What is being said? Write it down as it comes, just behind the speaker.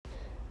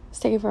It's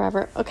taking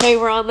forever. Okay,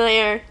 we're on the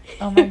air.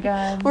 Oh my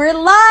god. We're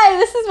live.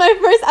 This is my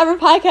first ever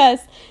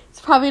podcast.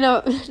 It's probably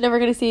never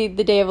going to see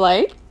the day of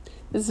light.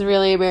 This is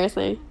really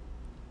embarrassing.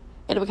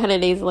 And I'm kind of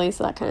nasally,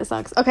 so that kind of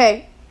sucks.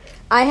 Okay,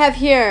 I have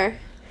here...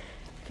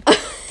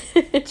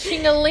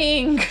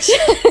 Ching-a-ling. She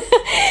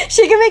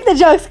can make the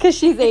jokes because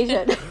she's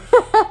Asian.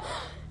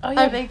 Oh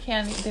yeah, they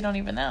can. They don't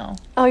even know.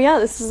 Oh yeah,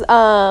 this is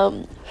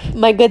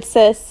my good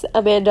sis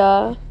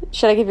Amanda.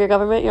 Should I give your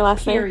government your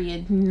last name?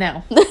 Period.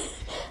 No.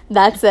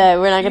 That's it.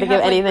 We're not gonna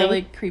give anything.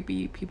 Really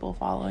creepy people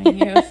following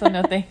you, so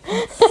no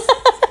thanks.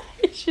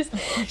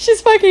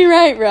 She's fucking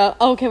right, bro.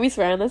 Oh, can we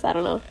swear on this? I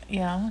don't know.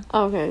 Yeah.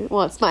 Okay.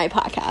 Well, it's my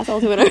podcast. I'll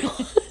do whatever.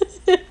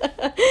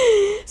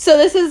 So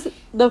this is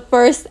the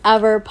first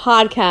ever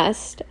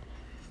podcast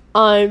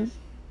on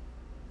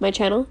my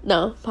channel.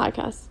 No,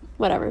 podcast.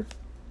 Whatever.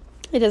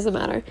 It doesn't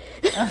matter.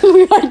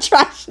 We want to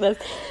trash this.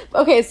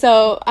 Okay,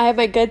 so I have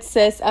my good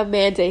sis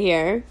Amanda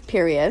here.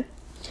 Period.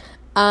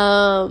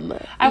 Let's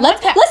talk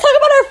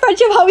about our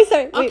friendship. How we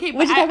started. Okay,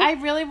 but I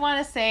really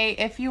want to say,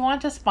 if you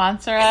want to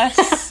sponsor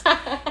us,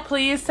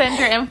 please send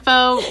your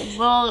info.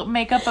 We'll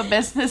make up a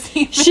business.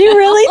 She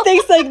really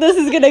thinks like this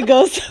is gonna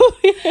go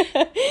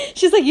somewhere.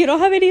 She's like, you don't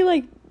have any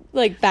like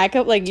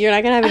backup. Like you're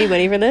not gonna have any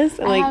money for this.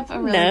 I have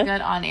a really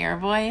good on-air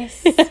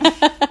voice.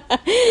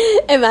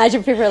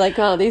 Imagine people are like,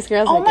 oh, these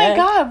girls. Oh are my good.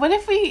 God! What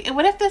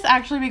if this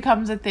actually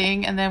becomes a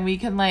thing, and then we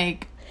can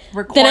like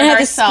record Then I have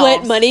ourselves? to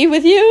split money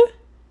with you.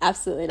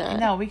 Absolutely not.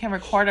 No, we can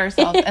record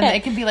ourselves, and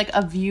it can be like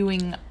a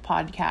viewing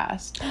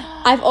podcast.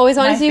 I've always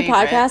wanted to do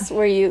favorite. podcasts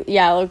where you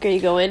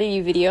go in and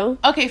you video.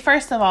 Okay,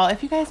 first of all,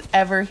 if you guys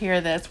ever hear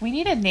this, we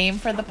need a name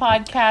for the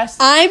podcast.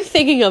 I'm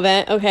thinking of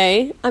it.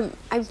 Okay,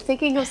 I'm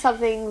thinking of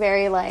something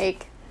very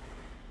like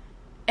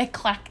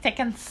eclectic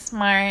and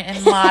smart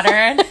and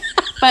modern,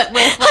 but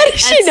with like how does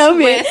she know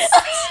me?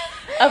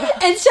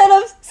 Instead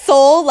of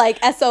soul, like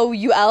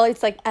SOUL,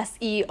 it's like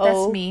SEO.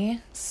 That's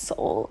me.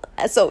 Soul,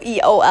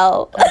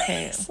 SOEOL.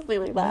 Okay, something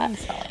like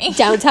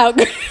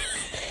that.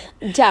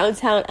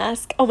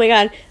 Downtown-esque. Oh my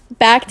god,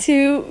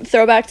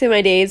 throwback to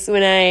my days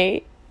when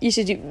I used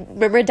to do.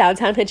 Remember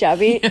Downtown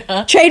Hijabi?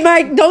 Yeah.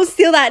 Trademark. Don't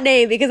steal that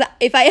name because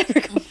if I ever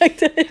go back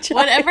to Hijabi,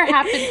 whatever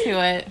happened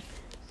to it?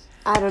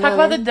 I don't know. Talk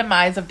about the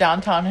demise of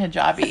Downtown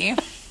Hijabi.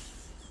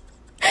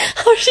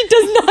 How she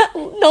does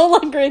no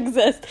longer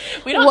exist.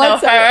 We don't know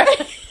her.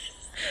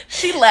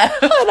 She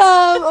left. But,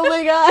 oh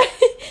my god,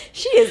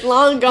 she is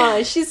long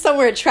gone. She's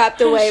somewhere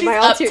trapped away. She's my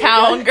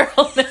uptown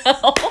girl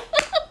now.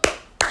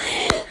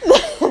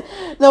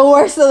 The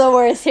worst of the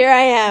worst. Here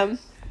I am.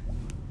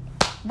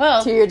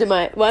 Well, to your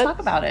demise. What? Talk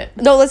about it.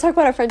 No, let's talk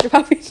about our friendship.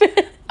 How we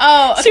met.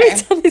 Oh, okay. Should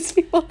we tell these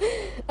people?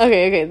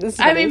 Okay. This is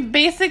funny. I mean,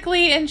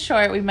 basically, in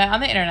short, we met on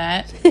the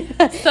internet.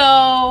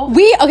 So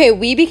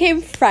we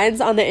became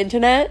friends on the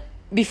internet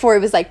before it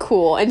was like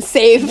cool and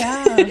safe.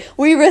 Yeah.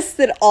 We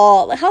risked it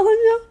all. Like, how long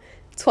ago?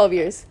 12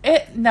 years.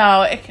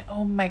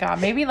 Oh my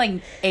god, maybe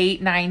like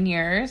 8-9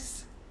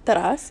 years. That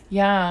us?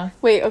 Yeah.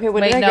 Wait, okay,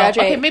 when did I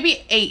graduate? Okay,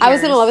 maybe 8 years. I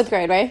was in 11th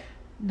grade, right?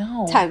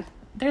 No. 10th.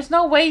 There's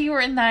no way you were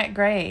in that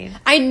grade.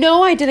 I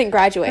know I didn't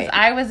graduate.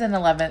 I was in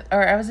 11th,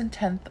 or I was in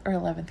 10th or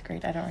 11th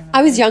grade. I don't remember.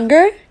 I was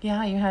younger?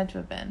 Yeah, you had to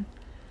have been.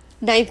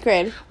 9th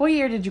grade. What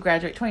year did you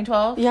graduate?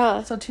 2012?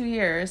 Yeah. So 2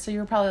 years. So you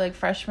were probably like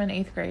freshman,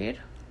 8th grade?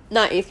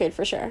 Not 8th grade,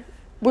 for sure.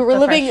 We were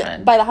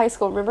living by the high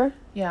school, remember?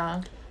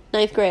 Yeah.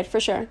 9th grade, for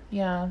sure.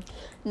 Yeah.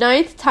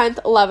 9th, 10th,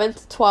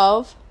 11th,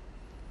 12,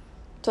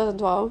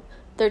 2012,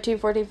 13,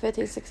 14,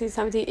 15, 16,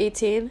 17,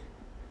 18,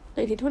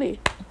 19, 20.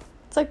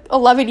 It's like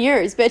 11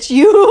 years, bitch.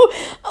 You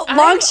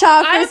long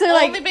shot. I've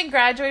only been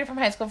graduated from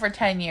high school for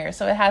 10 years,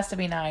 so it has to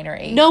be 9 or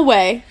 8. No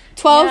way.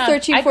 12, yeah.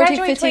 13, 14,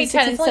 15,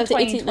 16, 17,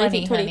 18,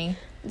 19, 20. Honey.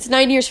 It's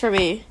 9 years for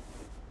me.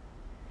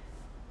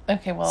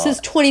 Okay, well.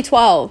 Since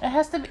 2012. It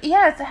has to be,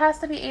 yes, it has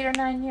to be 8 or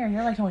 9 years.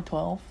 You're like only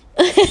 12.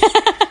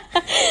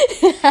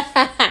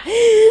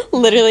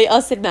 Literally,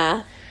 us in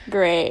math.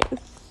 Great.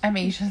 I'm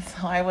Asian,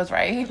 so I was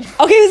right.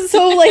 Okay,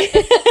 so like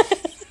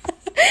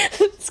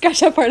scratch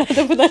that part out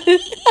and put that in.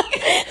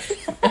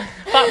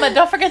 Fatma,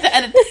 don't forget to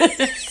edit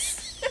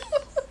this.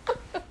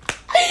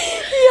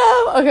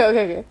 Yeah.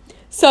 Okay.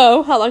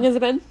 So, how long has it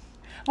been?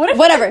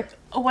 Whatever.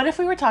 What if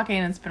we were talking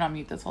and it's been on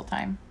mute this whole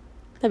time?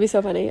 That'd be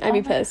so funny. I'd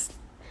be pissed.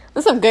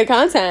 That's some good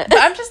content. But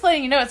I'm just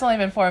letting you know it's only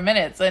been 4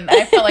 minutes, and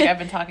I feel like I've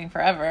been talking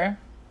forever.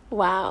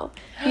 Wow.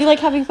 You like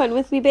having fun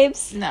with me,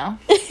 babes? No.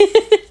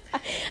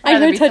 I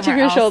heard touching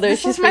her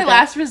shoulders. This is my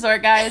last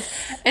resort, guys.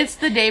 It's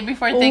the day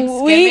before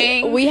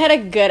Thanksgiving. We had a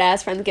good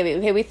ass Friendsgiving.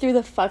 Okay, we threw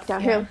the fuck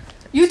down here.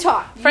 You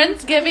talk.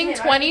 Friendsgiving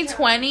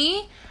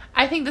 2020.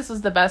 I think this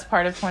was the best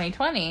part of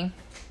 2020.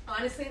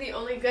 Honestly, the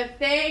only good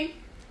thing.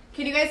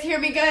 Can you guys hear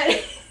me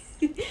good?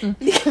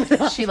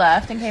 She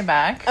left and came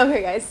back.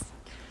 Okay, guys.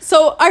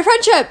 So our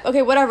friendship.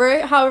 Okay,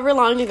 whatever. However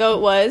long ago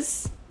it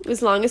was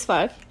long as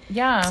fuck.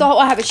 Yeah. So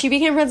what happened? She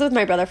became friends with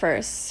my brother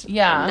first.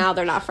 Yeah. And now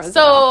they're not friends.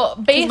 So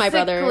basically, my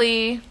brother,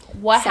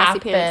 what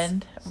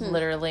happened?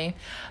 Literally.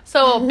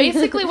 So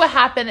basically, what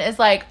happened is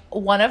like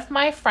one of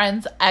my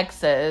friend's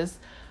exes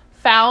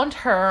found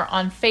her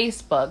on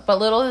Facebook, but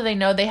little did they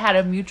know they had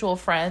a mutual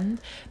friend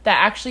that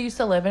actually used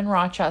to live in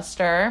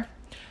Rochester.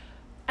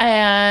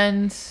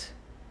 And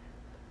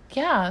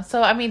yeah,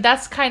 so I mean,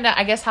 that's kind of,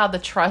 I guess, how the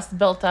trust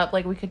built up.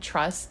 Like, we could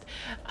trust,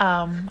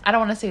 I don't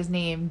want to say his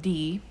name,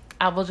 D.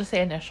 I will just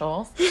say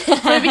initials. So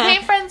we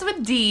became friends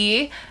with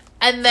D.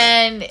 And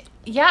then,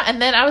 yeah, and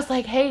then I was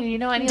like, hey, do you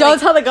know any... Don't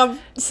tell the gum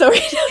story.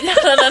 No.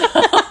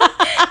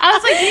 I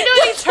was like, do you know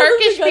any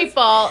Turkish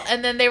people?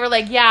 And then they were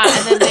like, yeah.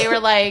 And then they were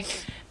like,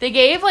 they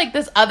gave, like,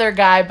 this other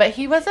guy, but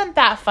he wasn't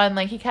that fun.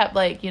 Like, he kept,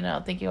 like, you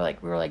know, thinking,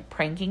 like, we were, like,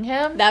 pranking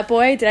him. That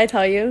boy, did I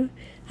tell you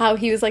how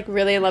he was, like,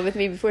 really in love with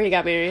me before he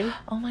got married?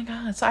 Oh, my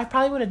God. So I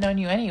probably would have known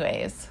you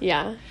anyways.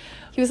 Yeah.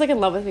 He was, like, in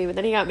love with me, but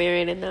then he got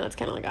married, and now it's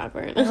kind of, like,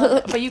 awkward.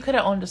 But you could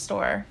have owned a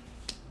store.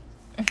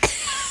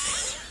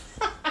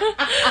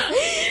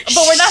 But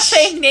we're not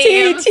saying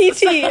names. T.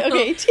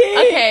 Okay, T.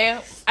 Okay,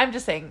 I'm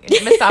just saying,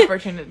 missed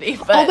opportunity.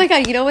 But. Oh my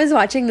God, you know, I was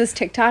watching this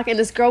TikTok, and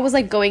this girl was,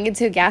 like, going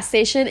into a gas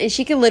station, and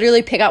she can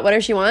literally pick out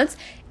whatever she wants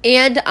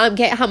and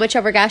get how much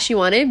ever gas she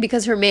wanted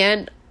because her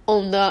man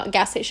owned the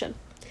gas station.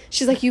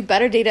 She's like, you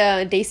better date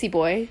a Desi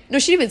boy. No,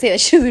 she didn't even say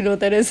that. She doesn't even know what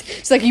that is.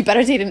 She's like, you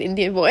better date an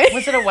Indian boy.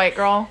 Was it a white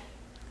girl?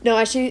 No,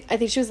 actually, I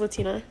think she was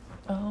Latina.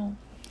 Oh.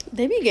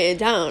 They be getting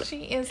down.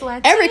 She is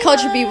Latina. Every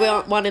culture be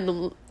wanting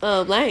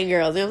the Latin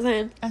girls, you know what I'm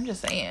saying? I'm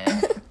just saying.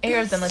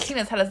 Arabs and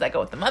Latinas, how does that go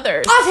with the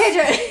mothers? Off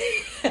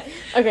tangent!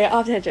 Okay,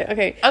 off tangent.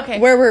 Okay.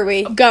 Where were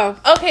we? Go.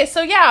 Okay,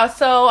 so yeah,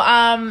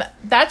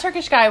 that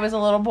Turkish guy was a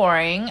little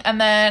boring, and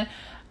then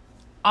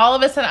all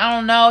of a sudden, I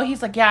don't know,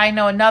 he's like, yeah, I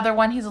know another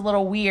one, he's a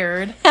little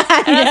weird. And yes.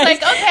 I was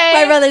like, okay.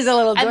 My brother's a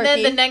little dorky. And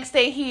then the next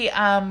day, he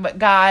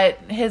got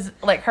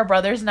her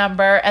brother's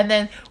number, and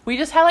then we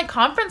just had, like,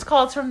 conference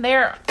calls from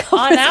there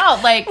on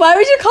out. Like, why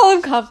would you call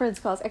them conference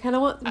calls? I kind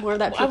of want more of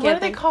that. What are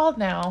they called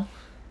now?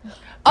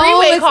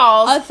 Three-way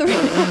calls.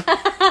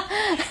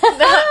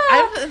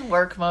 I'm in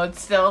work mode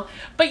still.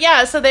 But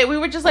yeah, so we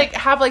would just, like,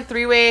 have, like,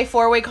 3-way,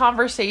 4-way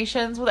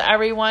conversations with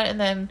everyone, and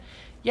then...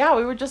 Yeah,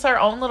 we were just our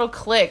own little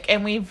clique,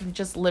 and we've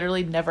just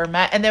literally never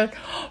met. And then,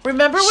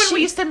 remember when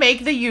we used to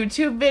make the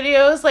YouTube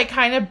videos, like,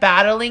 kind of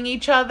battling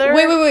each other?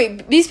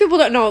 Wait. These people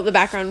don't know the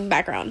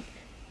background.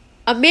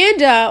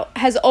 Amanda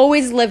has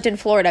always lived in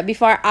Florida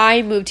before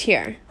I moved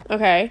here,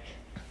 okay?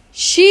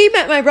 She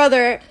met my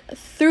brother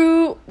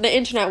through the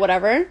internet,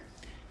 whatever,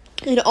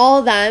 and all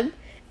of them,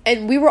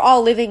 and we were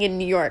all living in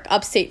New York,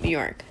 upstate New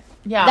York.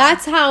 Yeah.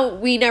 That's how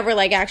we never,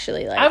 like,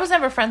 actually, like... I was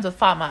never friends with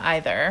Fatma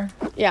either.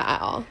 Yeah,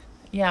 at all.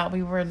 Yeah,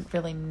 we were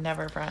really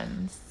never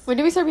friends. When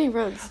did we start being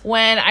friends?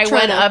 When I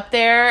went up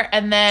there,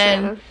 and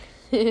then... No.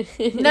 I mean,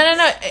 remember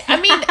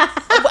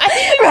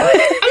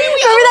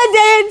that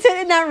day and sit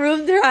in that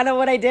room, Toronto,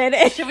 what I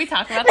did? Should we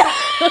talk about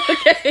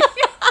that?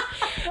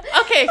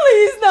 Okay.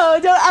 Please, no.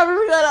 Don't ever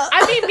bring that up.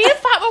 I mean, me and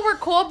Fatma were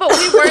cool, but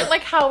we weren't,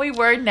 like, how we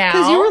were now.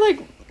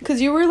 Because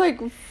you were, like...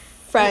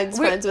 friends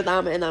with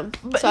them and them.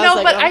 But, so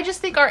I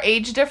just think our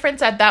age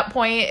difference at that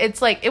point,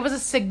 it's, like, it was a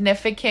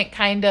significant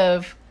kind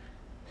of...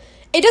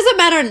 It doesn't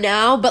matter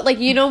now, but, like,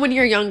 you know, when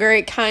you're younger,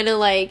 it kind of,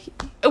 like...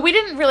 We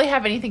didn't really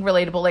have anything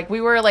relatable. Like,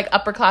 we were, like,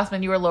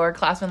 upperclassmen, you were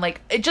lowerclassmen. Like,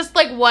 it just,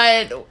 like,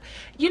 what...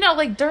 You know,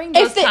 like, during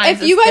those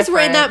times, if you guys were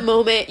in that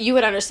moment, you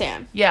would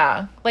understand.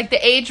 Yeah. Like, the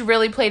age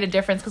really played a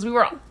difference because we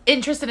were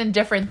interested in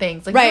different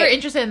things. Like, we were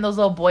interested in those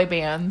little boy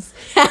bands.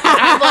 And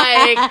I'm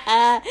like,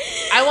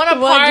 I want to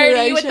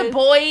party with the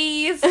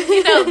boys.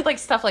 You know, like,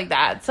 stuff like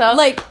that. So...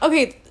 Like,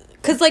 okay...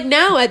 Because, like,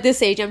 now at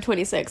this age, I'm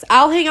 26.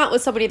 I'll hang out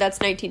with somebody that's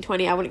 19,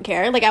 20. I wouldn't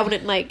care. Like, I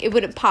wouldn't, like, it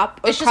wouldn't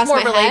pop or it's cross my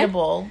head. It's just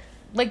more relatable.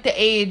 Like, the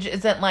age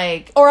isn't,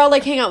 like... Or I'll,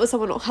 like, hang out with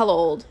someone hella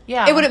old.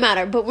 Yeah. It wouldn't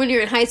matter. But when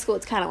you're in high school,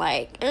 it's kind of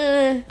like,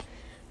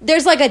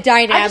 there's, like, a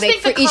dynamic for each level. I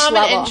just think the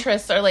common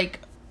interests are, like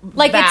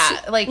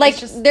that. It's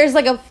just there's,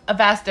 like, a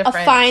vast difference.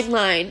 A fine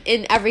line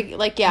in every,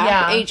 like,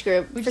 age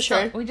group, for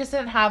sure. We just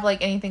didn't have,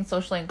 like, anything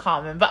socially in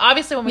common. But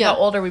obviously, when we got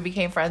older, we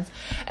became friends.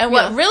 And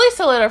what really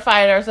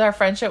solidified our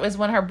friendship was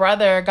when her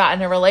brother got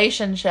in a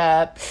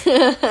relationship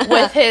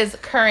with his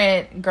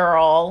current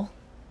girl.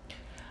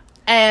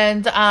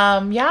 And,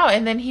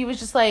 and then he was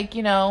just, like,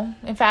 you know,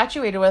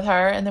 infatuated with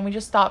her. And then we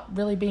just stopped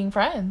really being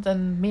friends.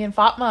 And me and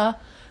Fatma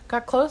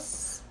got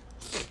close.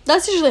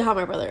 That's usually how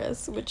my brother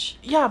is, which...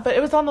 Yeah, but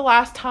it was on the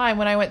last time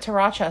when I went to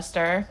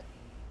Rochester,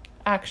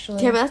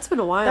 actually. Damn, that's been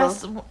a while.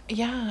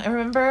 I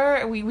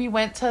remember we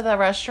went to the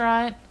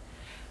restaurant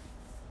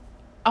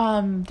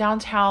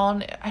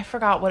downtown. I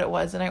forgot what it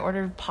was, and I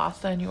ordered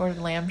pasta, and you ordered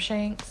lamb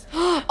shanks.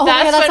 Oh my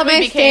God, that's like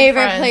my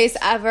favorite place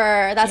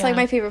ever. That's like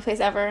my favorite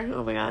place ever.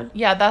 Oh my God.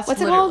 Yeah, that's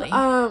What's literally... it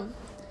called?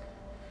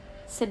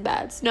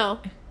 Sinbad's. No.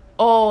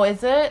 Oh,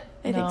 is it?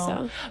 I think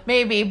so.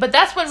 Maybe, but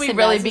that's when we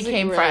really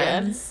became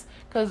friends.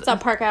 Cause it's on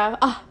Park Ave.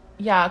 Oh.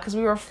 Yeah, because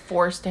we were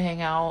forced to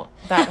hang out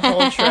that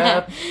whole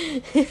trip.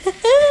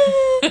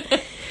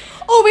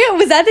 Oh my God,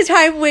 was that the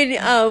time when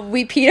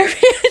we peed our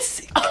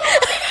pants?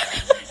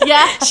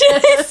 Yeah. Should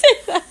I say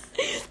that?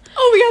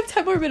 Oh, we have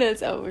 10 more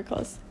minutes. Oh, we're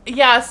close.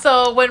 Yeah,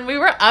 so when we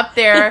were up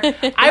there,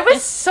 I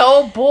was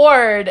so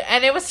bored,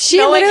 and it was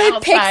snowing literally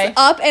outside. Picks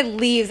up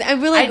and leaves,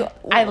 and we're like,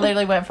 I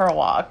literally went for a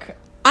walk.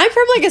 I'm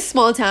from like a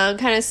small town,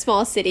 kind of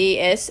small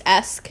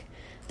city-esque.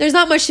 There's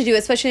not much to do,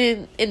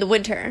 especially in the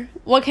winter.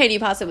 What can you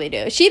possibly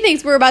do? She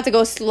thinks we're about to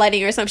go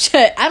sledding or some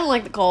shit. I don't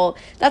like the cold.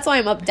 That's why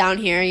I'm up down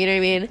here, you know what I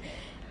mean?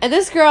 And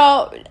this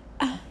girl,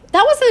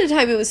 that wasn't the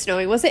time it was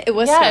snowing, was it? It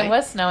was snowing. Yeah, it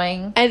was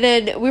snowing. And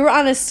then we were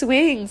on a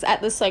swings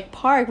at this like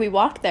park. We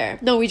walked there.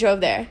 No, we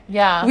drove there.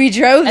 Yeah. We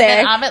drove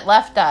there. And then Amit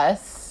left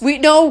us.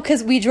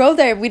 Because we drove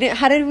there. We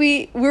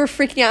were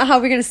freaking out how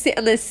we were going to sit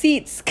on the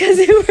seats because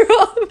we were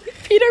all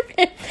Peter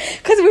Pan.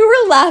 Because we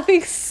were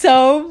laughing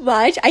so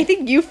much. I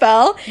think you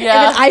fell.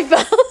 Yeah. And then I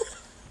fell.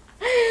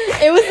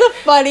 It was the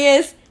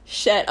funniest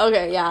shit.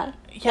 Okay, yeah.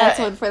 Yeah, that's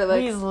one for the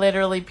books. We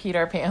literally peed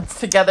our pants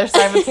together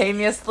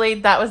simultaneously.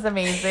 That was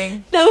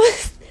amazing.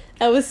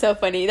 That was so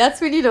funny. That's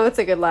when you know it's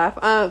a good laugh.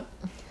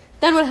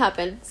 Then what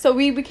happened? So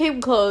we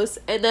became close,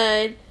 and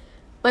then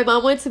my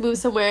mom wanted to move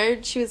somewhere,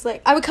 and she was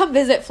like, I would come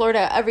visit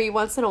Florida every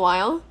once in a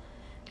while.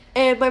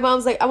 And my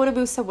mom's like, I want to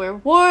move somewhere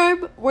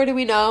warm. Where do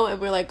we know? And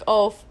we're like,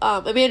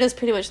 Amanda's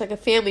pretty much like a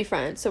family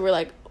friend. So we're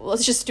like,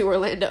 let's just do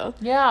Orlando.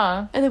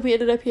 Yeah. And then we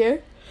ended up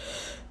here.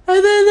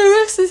 And then the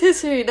rest is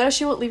history. Now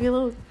she won't leave me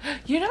alone.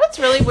 You know what's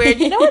really weird?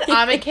 You know when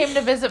Amit came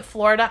to visit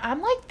Florida,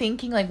 I'm like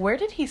thinking, like, where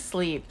did he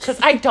sleep? Because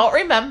I don't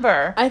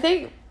remember. I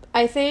think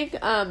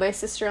my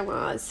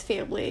sister-in-law's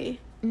family.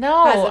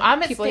 No,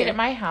 Amit stayed at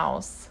my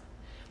house.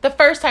 The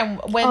first time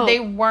when they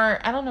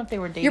weren't, I don't know if they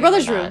were dating. Your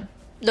brother's room.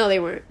 No, they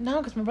weren't. No,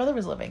 because my brother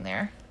was living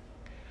there.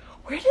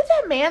 Where did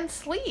that man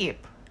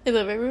sleep? In the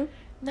living room?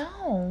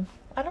 No,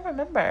 I don't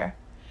remember.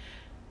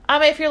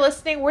 If you're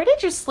listening, where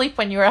did you sleep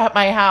when you were at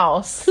my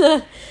house?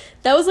 That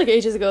was like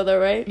ages ago, though,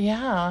 right?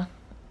 Yeah,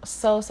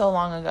 so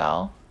long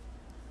ago.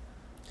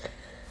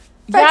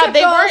 Friendship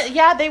they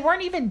goals. they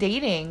weren't even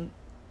dating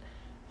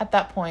at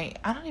that point.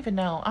 I don't even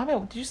know.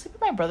 Did you sleep in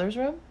my brother's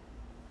room?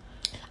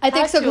 I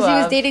think so, because he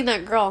was dating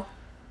that girl.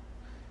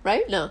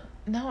 Right? No,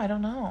 I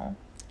don't know.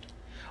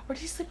 Or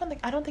did he sleep on the...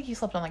 I don't think he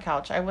slept on the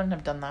couch. I wouldn't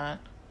have done that.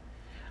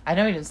 I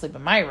know he didn't sleep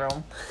in my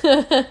room.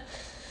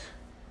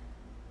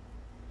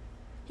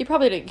 He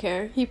probably didn't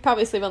care. He'd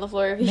probably sleep on the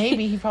floor.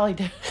 Maybe he probably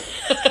did.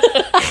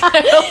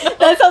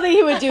 That's something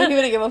he would do. He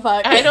wouldn't give a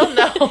fuck. I don't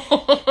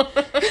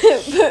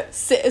know.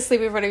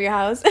 Sleep in front of your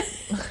house.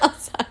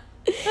 Outside.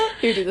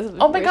 He would do this.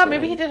 Oh my god,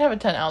 maybe he did have a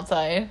tent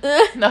outside.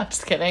 No,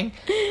 just kidding.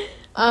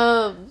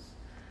 But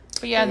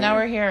yeah, now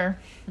we're here.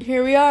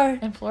 Here we are.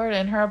 In Florida,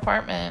 in her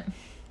apartment.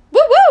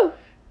 Woo woo!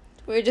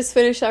 We just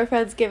finished our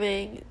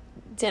Friendsgiving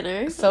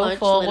dinner. So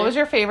full. What was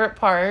your favorite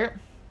part?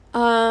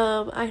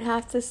 I'd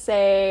have to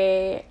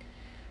say...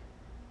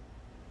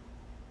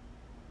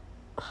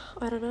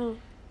 I don't know.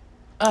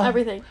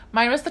 Everything.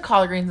 Mine was the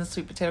collard greens and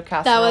sweet potato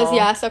casserole. That was,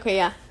 yes. Okay,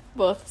 yeah.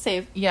 Both.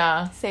 Same.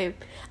 Yeah. Same.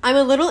 I'm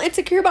a little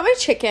insecure about my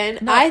chicken.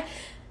 No.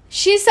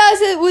 She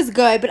says it was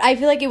good, but I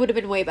feel like it would have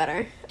been way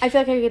better. I feel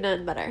like I could have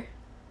done better.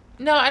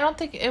 No, I don't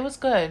think it was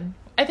good.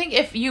 I think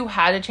if you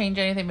had to change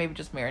anything, maybe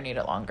just marinate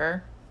it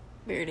longer.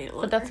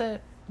 But that's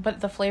it. But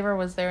the flavor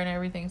was there and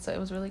everything, so it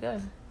was really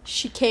good.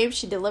 She came,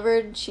 she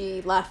delivered,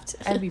 she left.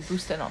 I'd be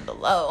boosting on the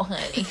low,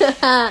 honey.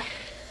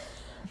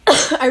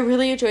 I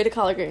really enjoyed the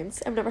collard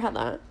greens. I've never had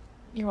that.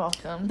 You're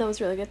welcome. That was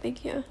really good.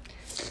 Thank you.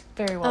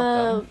 Very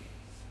welcome.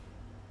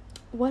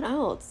 What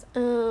else?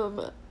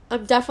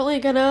 I'm definitely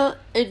gonna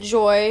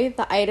enjoy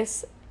the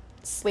itis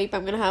sleep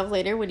I'm gonna have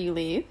later when you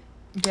leave.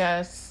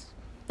 Yes.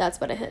 That's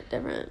what I hit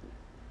different.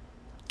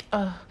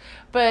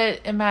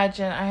 But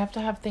imagine I have to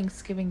have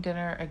Thanksgiving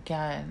dinner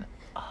again.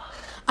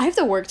 I have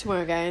to work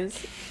tomorrow,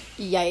 guys.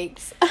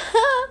 Yikes.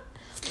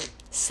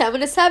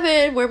 7 to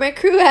 7. Where my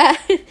crew at?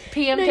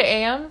 PM to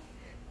AM?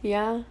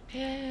 Yeah.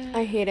 Yeah.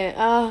 I hate it.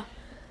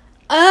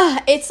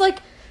 It's like,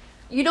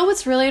 you know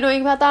what's really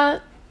annoying about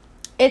that?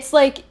 It's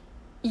like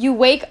you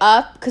wake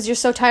up because you're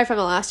so tired from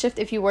the last shift.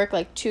 If you work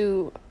like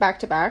 2 back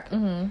to back,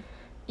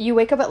 you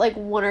wake up at like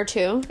 1 or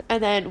 2,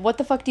 and then what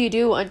the fuck do you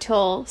do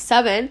until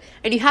 7?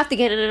 And you have to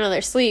get in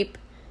another sleep,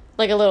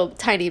 like a little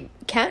tiny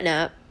cat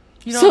nap.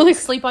 You don't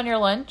sleep on your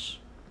lunch?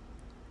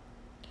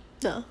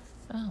 No.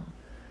 Oh.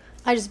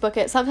 I just book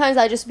it. Sometimes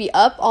I just be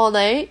up all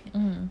night.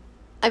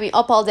 I mean,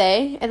 up all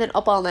day and then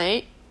up all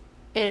night,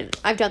 and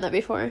I've done that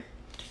before.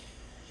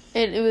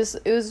 And it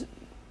was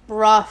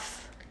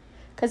rough,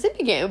 cause it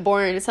be getting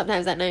boring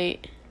sometimes at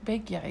night.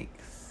 Big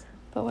yikes.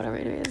 But whatever,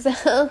 anyways.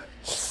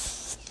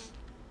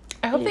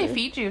 I hope they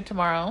feed you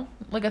tomorrow,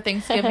 like a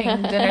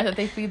Thanksgiving dinner that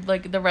they feed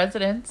like the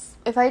residents,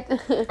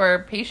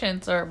 or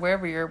patients, or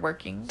wherever you're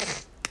working.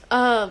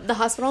 The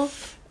hospital.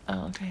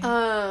 Oh, okay.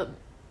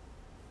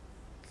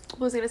 What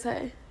was I gonna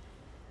say?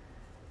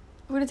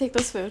 I'm gonna take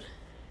this food.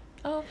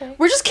 Oh, okay.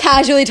 We're just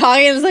casually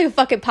talking. It's like a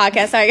fucking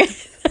podcast. Sorry,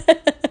 guys.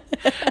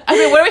 I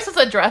mean, what are we supposed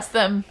to address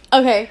them?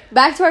 Okay,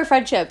 back to our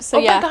friendship.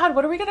 So my god,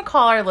 what are we gonna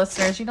call our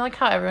listeners? You know, like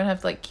how everyone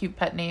has like cute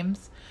pet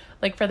names,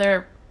 like for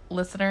their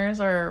listeners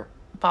or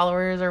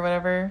followers or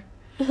whatever.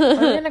 What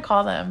are we gonna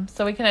call them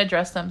so we can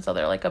address them so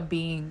they're like a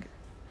being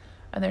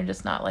and they're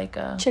just not like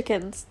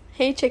chickens.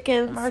 Hey,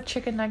 chickens. Our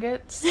chicken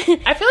nuggets.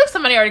 I feel like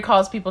somebody already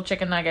calls people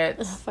chicken nuggets.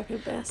 Oh, fucking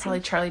bastard. Probably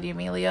Charlie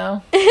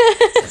D'Amelio.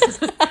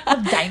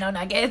 Dino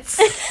nuggets.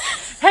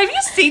 Have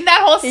you seen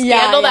that whole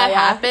scandal that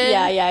happened?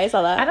 Yeah, I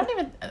saw that. I don't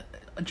even...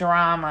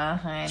 drama,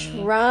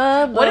 honey.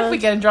 Drama. What if we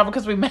get in trouble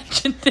because we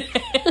mentioned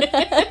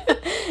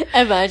it?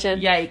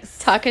 Imagine. Yikes.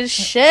 Talking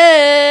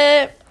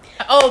shit.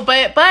 Oh,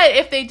 but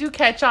if they do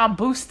catch on,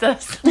 boost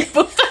us. Boost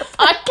our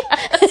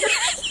podcast.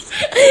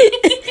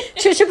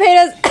 Trisha paid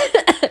us.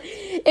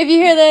 If you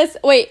hear this,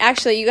 wait,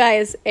 actually, you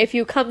guys, if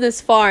you come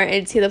this far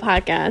into the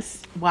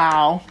podcast.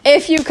 Wow.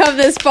 If you come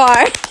this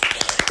far.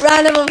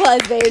 Round of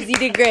applause, babes. You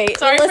did great.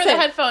 Sorry for the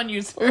headphone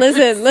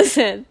users.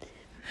 Listen.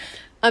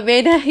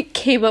 Amanda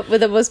came up with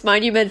the most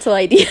monumental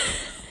idea.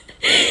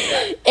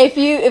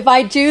 If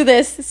I do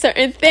this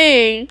certain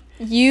thing,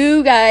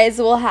 you guys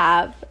will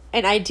have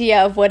an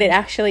idea of what it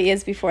actually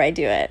is before I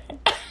do it.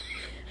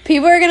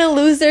 People are gonna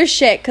lose their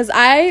shit because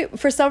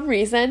for some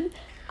reason,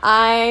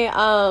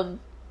 I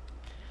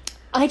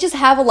just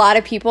have a lot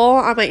of people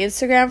on my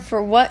Instagram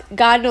for what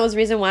God knows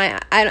reason why.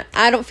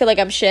 I don't feel like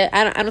I'm shit.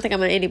 I don't think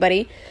I'm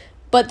anybody,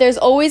 but there's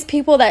always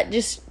people that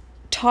just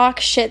talk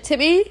shit to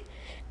me,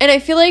 and I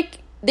feel like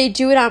they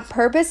do it on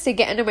purpose to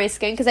get under my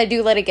skin because I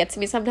do let it get to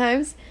me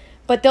sometimes.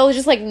 But they'll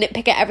just like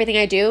nitpick at everything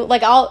I do.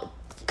 Like I'll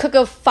cook a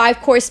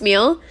 5-course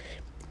meal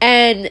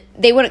and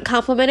they wouldn't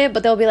compliment it,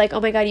 but they'll be like, "Oh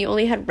my God, you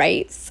only had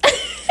rice."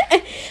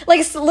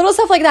 Like little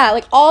stuff like that,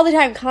 like all the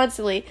time,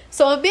 constantly.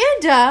 So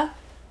Amanda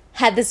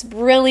had this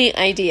brilliant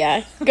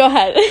idea. Go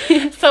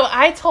ahead. So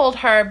I told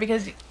her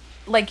because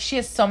like she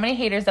has so many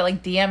haters that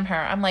like DM her.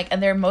 I'm like,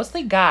 and they're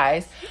mostly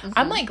guys. Mm-hmm.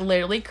 I'm like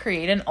literally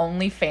creating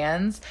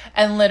OnlyFans,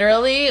 and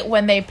literally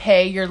when they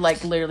pay, you're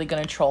like literally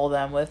gonna troll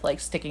them with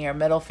like sticking your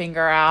middle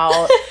finger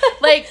out.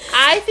 Like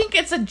I think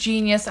it's a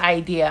genius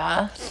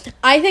idea.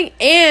 I think,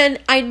 and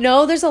I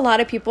know there's a lot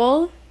of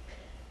people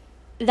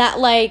that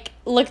like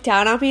look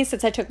down on me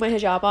since I took my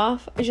hijab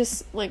off. I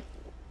just like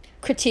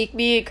critique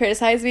me and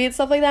criticize me and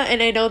stuff like that,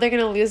 and I know they're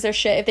gonna lose their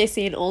shit if they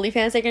see an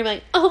OnlyFans. They're gonna be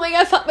like, "Oh my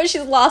God, Fatma,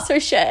 she's lost her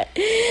shit.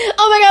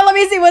 Oh my God, let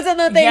me see what's in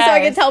the thing so I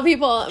can tell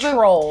people."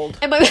 Trolled.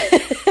 And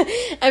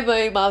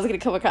my mom's gonna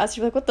come across.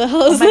 She's like, "What the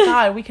hell is Oh my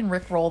God, we can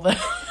rickroll them.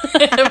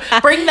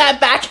 Bring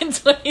that back in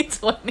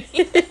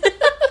 2020.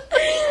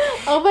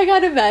 Oh my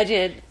God,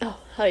 imagine. Oh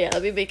hell yeah,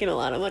 I'll be making a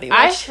lot of money.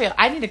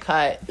 I need to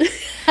cut.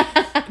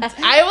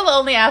 I will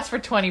only ask for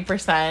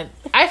 20%.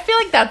 I feel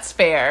like that's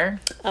fair.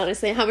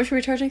 Honestly, how much were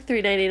we charging?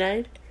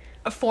 $3.99?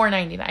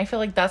 $4.99. I feel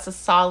like that's a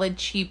solid,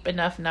 cheap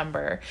enough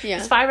number. Yeah.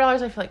 It's $5. I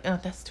feel like, oh,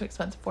 that's too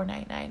expensive.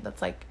 $4.99.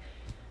 That's like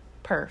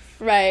perf.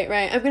 Right.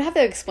 I'm gonna have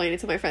to explain it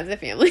to my friends and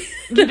family.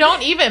 You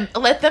don't even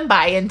let them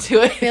buy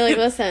into it. Be like,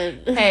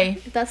 listen. Hey,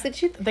 if that's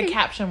what you think. The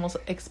caption will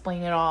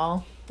explain it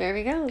all. There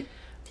we go.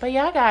 But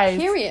yeah, guys.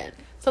 Period.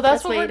 So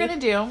that's what we're going to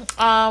do.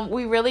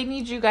 We really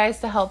need you guys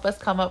to help us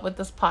come up with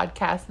this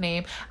podcast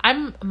name.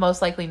 I'm most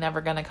likely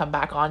never going to come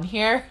back on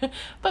here,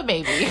 but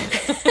maybe.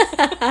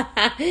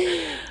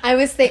 I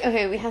was thinking,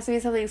 okay, we have to be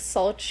something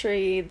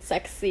sultry and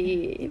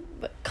sexy,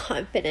 but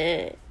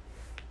confident.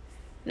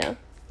 No.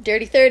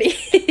 Dirty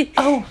 30.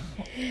 Oh.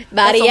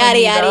 Body yada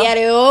yada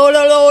yada. Oh,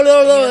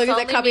 no. Is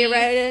that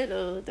copyrighted?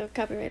 No, don't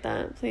copyright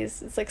that,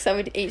 please. It's like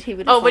 18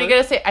 minutes. Oh, but you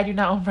gotta say, I do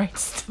not own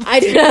rights to I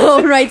do not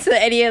own rights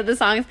to any of the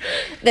songs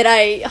that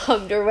I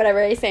hummed or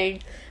whatever I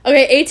sang.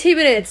 Okay, 18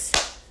 minutes.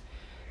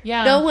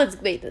 Yeah. No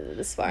one's made it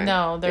this far.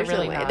 No, they're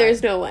really no way. not.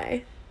 There's no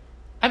way.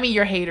 I mean,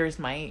 your haters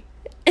might.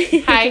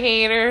 Hi,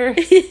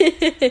 haters.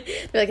 They're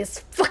like, this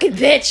fucking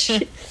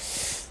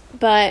bitch.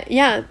 But,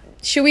 yeah.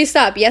 Should we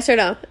stop? Yes or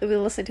no?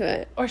 We'll listen to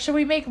it. Or should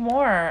we make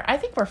more? I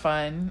think we're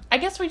fun. I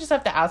guess we just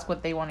have to ask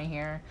what they want to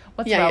hear.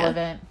 What's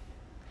relevant? Yeah.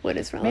 What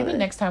is relevant? Maybe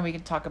next time we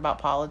can talk about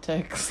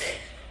politics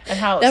and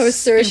how that was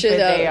stupid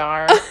they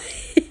are.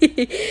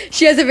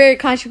 She has a very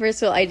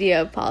controversial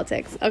idea of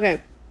politics. Okay.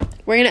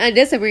 We're going to end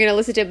this and we're going to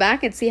listen to it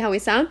back and see how we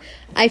sound.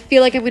 I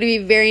feel like I'm going to be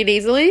very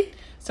nasally.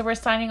 So we're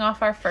signing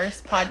off our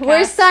first podcast.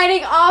 We're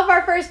signing off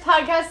our first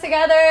podcast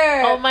together.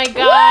 Oh my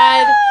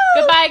God.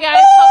 Woo! Goodbye,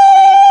 guys.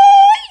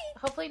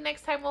 Hopefully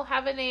next time we'll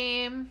have a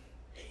name.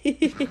 Kisses.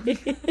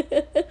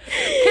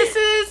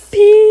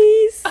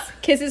 Peace.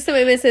 Kisses to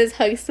my missus.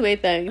 Hugs to my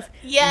thugs.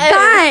 Yes.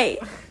 Bye.